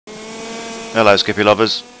Hello Skippy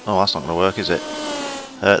lovers. Oh, that's not going to work, is it?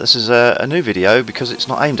 This is a new video because it's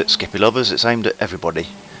not aimed at Skippy lovers, it's aimed at everybody.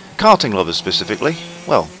 Karting lovers specifically.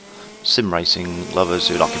 Well, sim racing lovers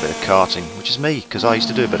who like a bit of karting, which is me, because I used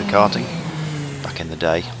to do a bit of karting back in the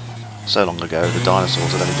day. So long ago, the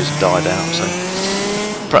dinosaurs had only just died out, so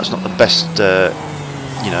perhaps not the best,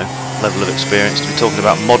 level of experience to be talking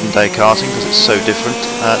about modern day karting because it's so different.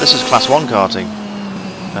 This is Class 1 karting.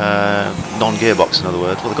 Non-gearbox in other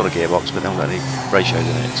words. Well, they've got a gearbox but they haven't got any ratios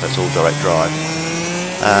in it, so it's all direct drive.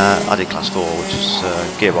 I did Class 4, which is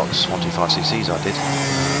gearbox 125cc's I did.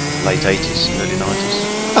 Late 80s, early 90s.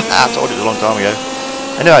 I told you it was a long time ago.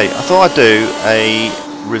 Anyway, I thought I'd do a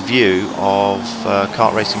review of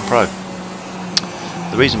Kart Racing Pro.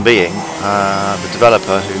 The reason being, the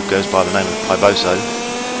developer, who goes by the name of Iboso,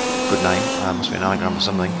 good name, must be an anagram or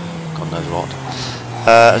something, God knows what,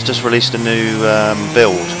 has just released a new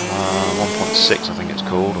build, 1.6 I think it's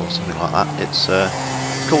called, or something like that. It's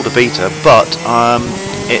called a beta, but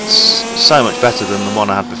it's so much better than the one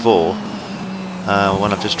I had before.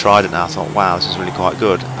 When I've just tried it now, I thought, wow, this is really quite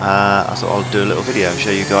good. I thought I'll do a little video and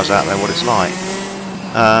show you guys out there what it's like.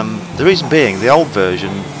 The reason being, the old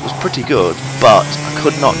version was pretty good, but I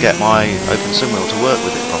could not get my open sim wheel to work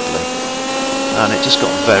with it properly. And it just got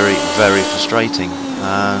very, very frustrating.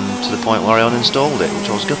 And to the point where I uninstalled it, which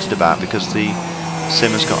I was gutted about because the sim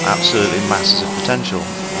has got absolutely masses of potential.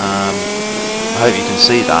 I hope you can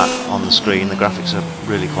see that on the screen. The graphics are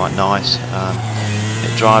really quite nice.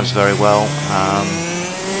 It drives very well.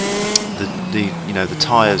 The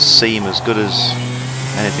tyres seem as good as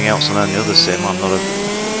anything else on any other sim. I'm not a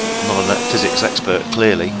physics expert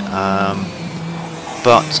clearly,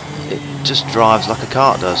 but it just drives like a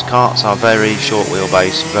kart does. Karts are very short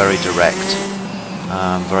wheelbase, very direct.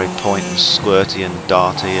 Very point and squirty and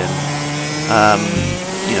darty, and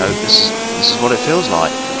this is what it feels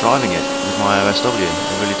like driving it with my OSW.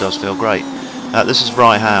 It really does feel great. This is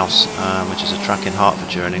Rye House, which is a track in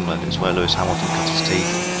Hertfordshire in England. It's where Lewis Hamilton cut his teeth.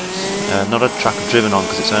 Not a track I've driven on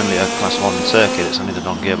because it's only a Class 1 circuit. It's only the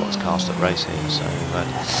non-gearbox cars that race here. So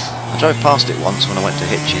I drove past it once when I went to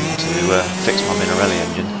Hitchin to fix my Minarelli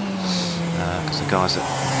engine. Because the guys that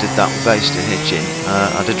did that were based in Hitchin.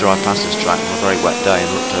 I did drive past this track on a very wet day and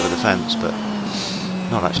looked over the fence, but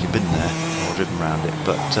not actually been there or driven around it.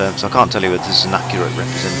 But so I can't tell you whether this is an accurate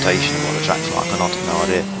representation of what the track's like or not. I've no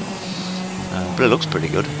idea. But it looks pretty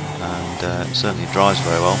good, and it certainly drives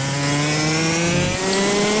very well.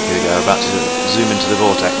 Here we go, about to zoom into the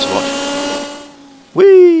vortex. Watch.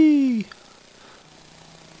 Whee!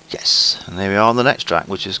 Yes, and there we are on the next track,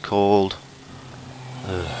 which is called.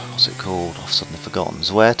 What's it called? I've suddenly forgotten.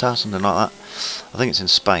 Zuerta, something like that. I think it's in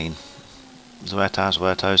Spain.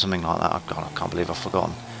 Zuerto, something like that. God, I can't believe I've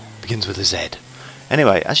forgotten. Begins with a Z.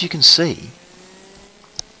 Anyway, as you can see,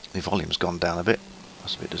 the volume's gone down a bit.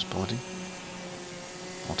 That's a bit disappointing.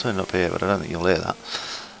 I'll turn it up here, but I don't think you'll hear that.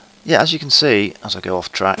 Yeah, as you can see, as I go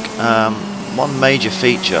off track, one major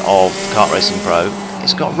feature of Kart Racing Pro,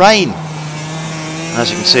 it's got rain. And as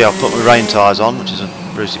you can see, I've put my rain tyres on, which is a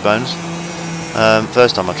Brucey Bones.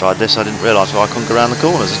 First time I tried this, I didn't realise I couldn't go around the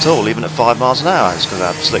corners at all, even at 5 miles an hour. It's because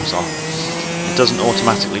I had slicks on. It doesn't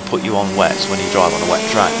automatically put you on wets when you drive on a wet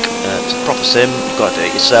track. It's a proper sim, you've got to do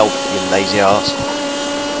it yourself, you lazy arse.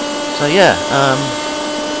 So yeah,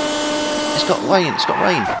 it's got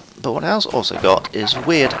rain, but what else also got is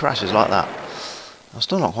weird crashes like that. I'm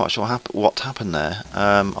still not quite sure what happened there.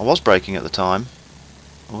 I was braking at the time.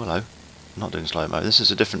 Oh hello, I'm not doing slow-mo. This is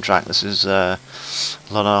a different track. This is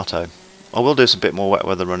Lonato. I will do some bit more wet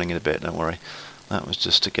weather running in a bit, don't worry. That was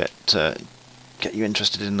just to get you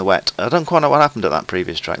interested in the wet. I don't quite know what happened at that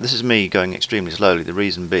previous track. This is me going extremely slowly, the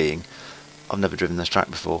reason being I've never driven this track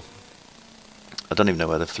before. I don't even know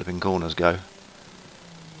where the flipping corners go.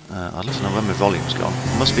 I'd love to know when my volume's gone.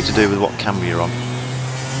 It must be to do with what camera you're on.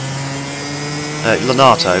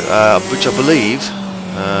 Lonato, which I believe...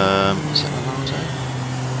 is it Lonato?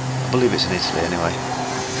 I believe it's in Italy anyway.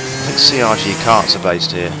 I think CRG karts are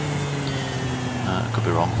based here. I could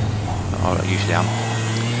be wrong. I usually am.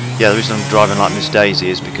 Yeah, the reason I'm driving like Miss Daisy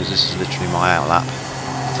is because this is literally my outlap.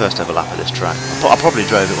 First ever lap of this track. I probably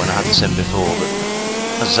drove it when I had the sim before, but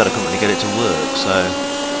as I said, I couldn't really get it to work, so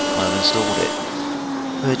I installed it.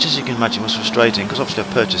 Which, as you can imagine, was frustrating because obviously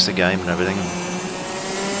I've purchased the game and everything.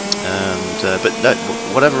 But no,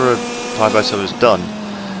 whatever Iboso has done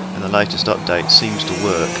in the latest update seems to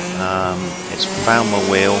work. It's found my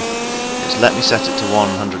wheel. It's let me set it to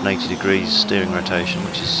 180 degrees steering rotation,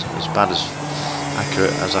 which is as bad as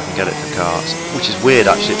accurate as I can get it for karts. Which is weird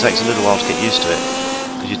actually, it takes a little while to get used to it.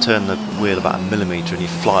 Because you turn the wheel about 1 millimetre and you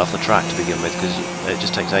fly off the track to begin with, because it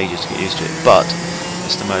just takes ages to get used to it. But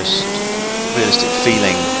it's the most realistic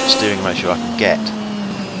feeling steering ratio I can get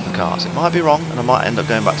for karts. It might be wrong, and I might end up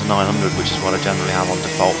going back to 900, which is what I generally have on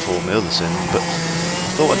default for my other sim, but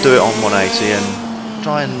I thought I'd do it on 180 and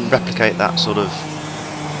try and replicate that sort of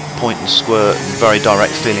point and squirt and very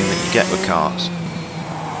direct feeling that you get with karts.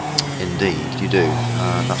 Indeed, you do.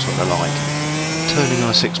 That's what they're like. Turning on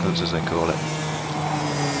a sixpence, as they call it.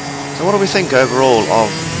 So what do we think overall of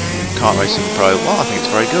Kart Racing Pro? Well, I think it's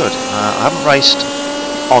very good. I haven't raced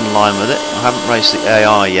online with it. I haven't raced the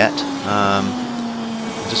AI yet. I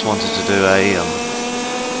just wanted to do a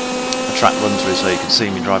track run through so you can see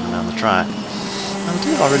me driving down the track. And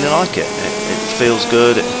I really like it. It feels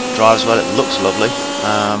good, it drives well, it looks lovely.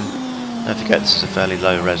 Don't forget this is a fairly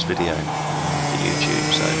low res video for YouTube,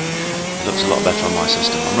 so it looks a lot better on my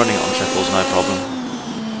system. I'm running it on triples, no problem.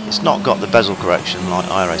 It's not got the bezel correction like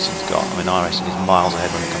iRacing's got. I mean, iRacing is miles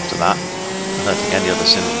ahead when it comes to that. I don't think any other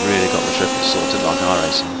sim has really got the triples sorted like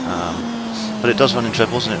iRacing. But it does run in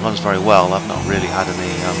triples and it runs very well. I've not really had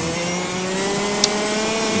any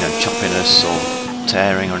choppiness or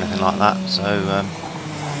tearing or anything like that. So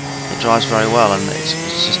it drives very well and it's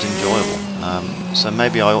just enjoyable. So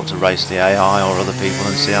maybe I ought to race the AI or other people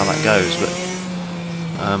and see how that goes. But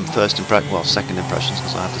second impressions,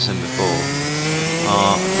 because I had the sim before,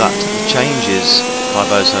 are that the changes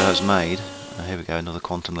Barbosa has made. Here we go, another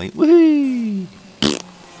quantum leap. Whee!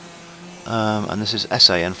 And this is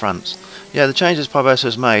SA in France. Yeah, the changes Barbosa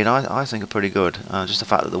has made, I think, are pretty good. Just the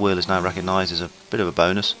fact that the wheel is now recognised is a bit of a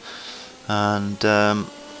bonus, and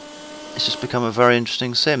it's just become a very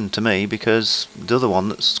interesting sim to me, because the other one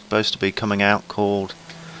that's supposed to be coming out, called,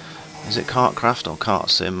 is it Kartcraft or Kart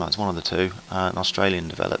Sim? That's one of the two. An Australian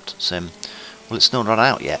developed sim. Well, it's still not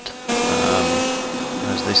out yet,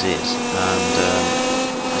 as this is, and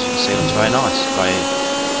as you can see, it looks very nice. Very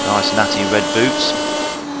nice natty red boots.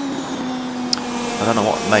 I don't know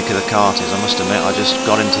what make of the kart is, I must admit. I just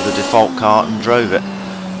got into the default kart and drove it.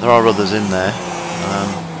 There are others in there.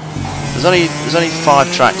 There's only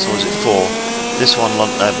 5 tracks, or is it 4? This one,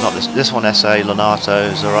 not this. This one, SA,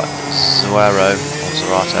 Lonato, Zuero, or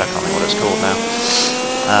Zerato, I can't think what it's called now,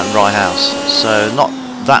 and Rye House. So not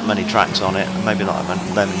that many tracks on it, and maybe not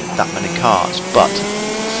that many karts, but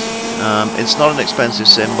it's not an expensive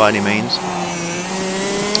sim by any means.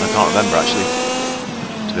 I can't remember actually,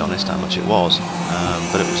 to be honest, how much it was,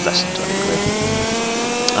 but it was less than 20 quid.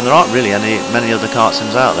 And there aren't really many other kart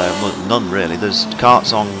sims out there. Well, none really. There's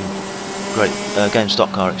karts on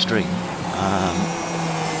GameStop Car Extreme.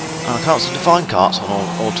 And I can't seem to find karts on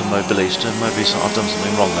Automobilista. Maybe I've done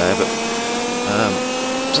something wrong there, but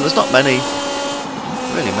so there's not many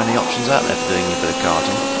options out there for doing a bit of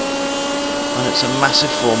karting. And it's a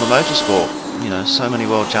massive form of motorsport. You know, so many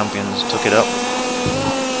world champions took it up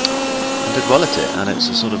and did well at it, and it's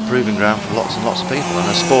a sort of proving ground for lots and lots of people, and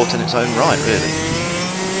a sport in its own right, really.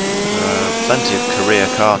 There are plenty of career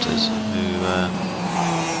karters who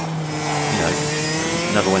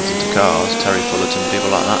never went into cars, Terry Fullerton,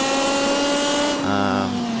 people like that.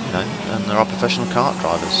 And there are professional kart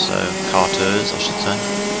drivers, so karters, I should say.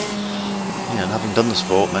 And having done the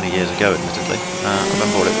sport many years ago, admittedly, I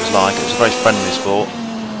remember what it was like. It was a very friendly sport.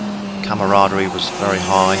 Camaraderie was very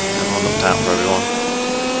high. Everyone looked out for everyone.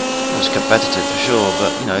 It was competitive for sure,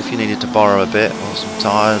 but if you needed to borrow a bit, or some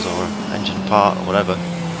tyres, or an engine part, or whatever,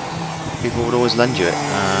 people would always lend you it.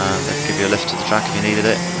 They'd give you a lift to the track if you needed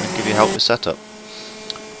it, and they'd give you help with setup.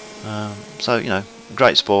 So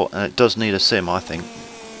great sport, and it does need a sim, I think.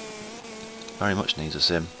 Very much needs a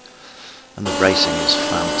sim. And the racing is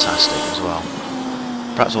fantastic as well.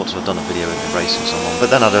 Perhaps I ought to have done a video with me racing someone, but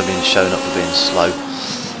then I'd have been shown up for being slow,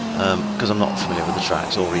 because I'm not familiar with the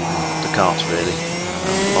tracks or even the karts really.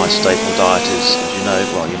 My staple diet is, as you know,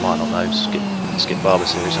 well you might not know, Skip Barber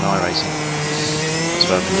series and iRacing. That's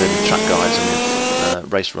where I've been doing track guides and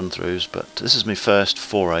race run-throughs, but this is my first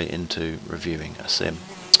foray into reviewing a sim.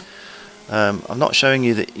 I'm not showing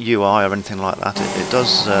you the UI or anything like that. It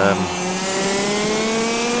does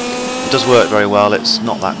work very well. It's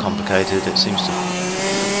not that complicated. It seems to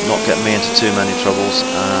not get me into too many troubles.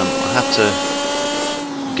 I have to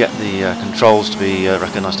get the controls to be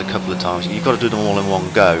recognised a couple of times. You've got to do them all in one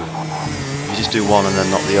go. If you just do one and then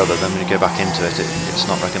not the other, then when you go back into it, it's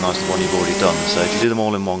not recognised the one you've already done. So if you do them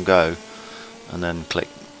all in one go and then click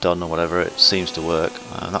done or whatever, it seems to work.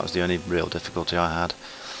 That was the only real difficulty I had.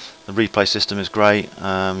 The replay system is great.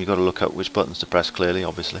 You've got to look up which buttons to press clearly,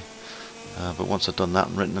 obviously. But once I've done that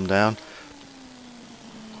and written them down,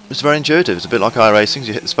 it's very intuitive. It's a bit like iRacing.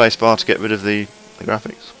 You hit the space bar to get rid of the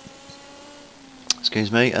graphics.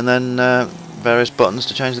 Excuse me. And then various buttons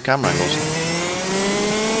to change the camera angles.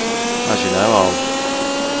 As you know,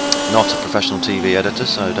 I'll not a professional TV editor,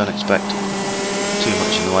 so don't expect too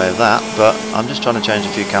much in the way of that, but I'm just trying to change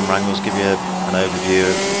a few camera angles, give you an overview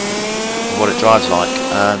of what it drives like.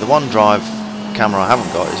 The OneDrive camera I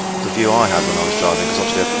haven't got is the view I had when I was driving, because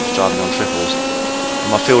obviously I was driving on triples. And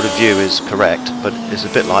my field of view is correct, but it's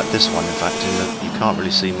a bit like this one in fact, in that you can't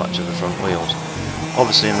really see much of the front wheels.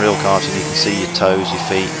 Obviously in real karting you can see your toes, your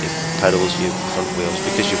feet, your pedals, your front wheels,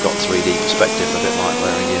 because you've got 3D perspective, a bit like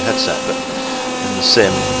wearing your headset, but in the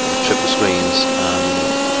sim, triple screens,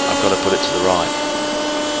 I've got to put it to the right,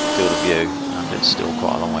 field of view, and it's still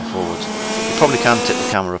quite a long way forwards. You probably can tip the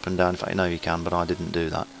camera up and down, in fact you know you can, but I didn't do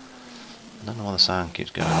that. I don't know why the sound keeps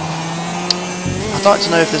going off. I'd like to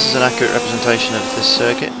know if this is an accurate representation of this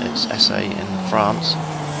circuit. It's SA in France, a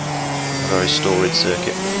very storied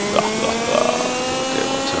circuit. Oh dear,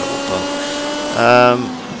 what a terrible pun.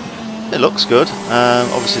 It looks good.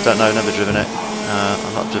 Obviously don't know, never driven it.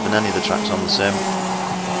 I've not driven any of the tracks on the sim.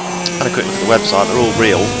 Had a quick look at the website, they're all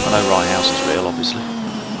real. I know Rye House is real, obviously.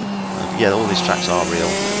 Yeah, all these tracks are real.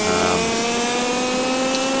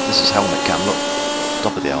 This is helmet cam, look,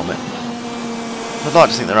 top of the helmet. I'd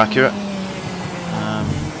like to think they're accurate.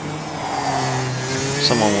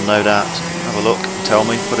 Someone will no doubt have a look and tell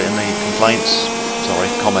me, put it in the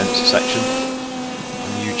comments section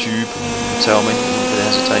on YouTube and tell me. A little bit of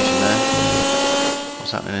hesitation there.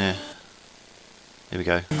 What's happening here? Here we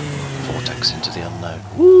go. Vortex into the unknown.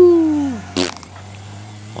 Woo!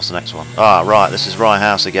 What's the next one? Ah, right, this is Rye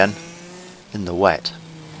House again. In the wet.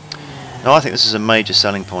 Now I think this is a major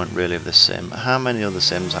selling point really of this sim. How many other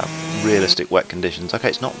sims have realistic wet conditions? Okay,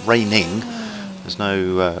 it's not raining, there's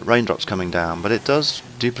no raindrops coming down, but it does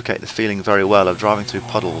duplicate the feeling very well of driving through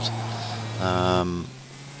puddles.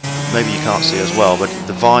 Maybe you can't see as well, but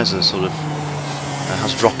the visor sort of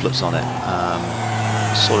has droplets on it.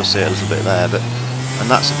 Sort of see it a little bit there, and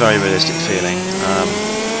that's a very realistic feeling.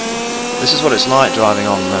 This is what it's like driving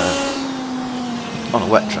on a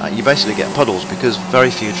wet track. You basically get puddles because very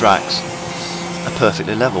few tracks are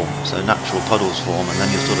perfectly level, so natural puddles form, and then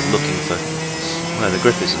you're sort of looking for where the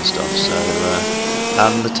grip is and stuff. So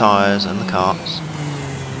and the tyres and the karts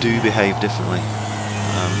do behave differently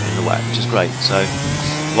in the wet, which is great. So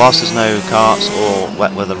whilst there's no karts or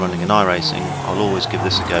wet weather running in iRacing, I'll always give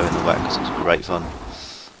this a go in the wet because it's great fun.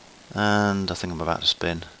 And I think I'm about to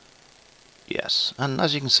spin. Yes, and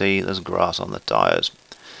as you can see there's grass on the tyres.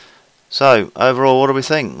 So overall, what do we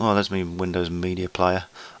think? Well, there's my Windows Media Player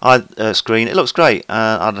screen. It looks great.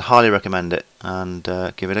 I'd highly recommend it, and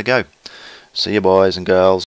give it a go. See you boys and girls.